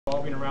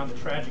revolving around the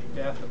tragic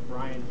death of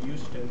Brian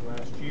Euston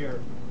last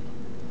year.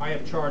 I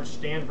have charged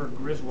Stanford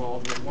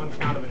Griswold with 1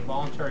 count of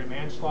involuntary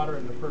manslaughter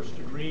in the first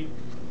degree,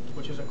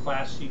 which is a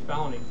Class C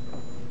felony.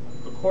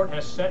 The court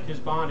has set his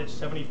bond at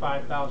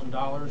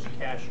 $75,000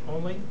 cash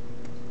only.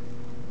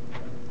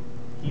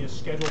 He is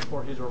scheduled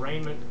for his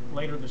arraignment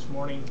later this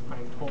morning, I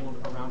am told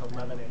around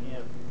 11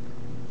 a.m.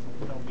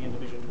 That will be in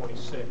Division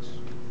 26.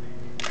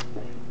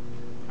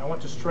 I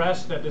want to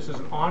stress that this is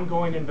an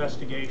ongoing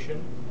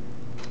investigation,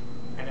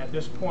 and at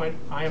this point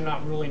I am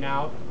not ruling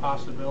out the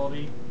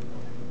possibility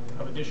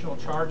of additional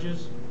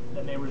charges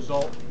that may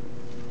result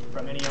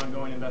from any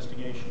ongoing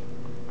investigation.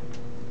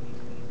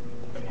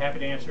 I'm happy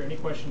to answer any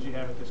questions you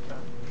have at this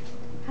time.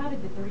 How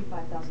did the $35,000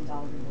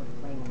 reward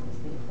play in this?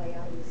 Did it play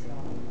out in this at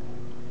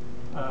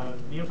all?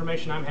 The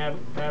information I have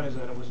is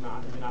that it was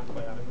not. It did not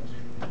play out in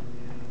this.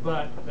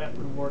 But that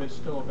reward is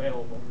still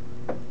available.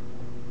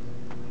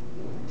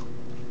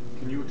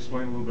 Can you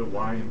explain a little bit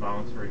why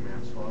involuntary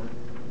manslaughter?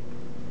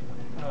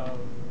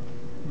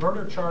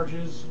 Murder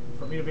charges,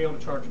 for me to be able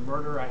to charge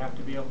murder, I have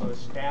to be able to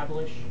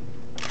establish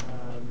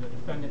the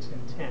defendant's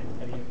intent,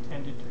 that he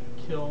intended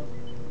to kill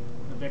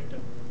the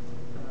victim.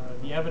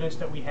 The evidence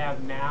that we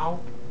have now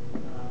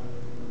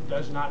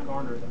does not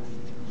garner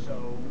that.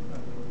 So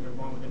we're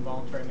going with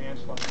involuntary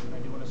manslaughter. And I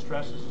do want to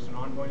stress this is an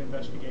ongoing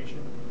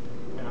investigation,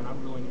 and I'm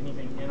not ruling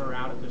anything in or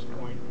out at this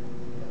point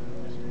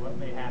as to what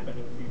may happen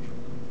in the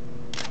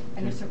future.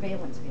 And the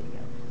surveillance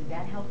video, did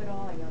that help at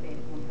all? I know they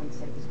at one point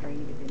said it was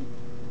grainy, but then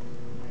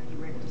you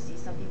were able to see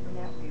something from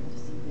that? Were you able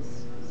to see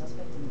this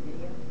suspect in the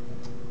video?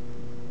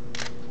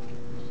 I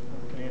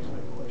can answer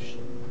that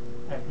question.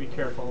 I have to be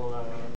careful.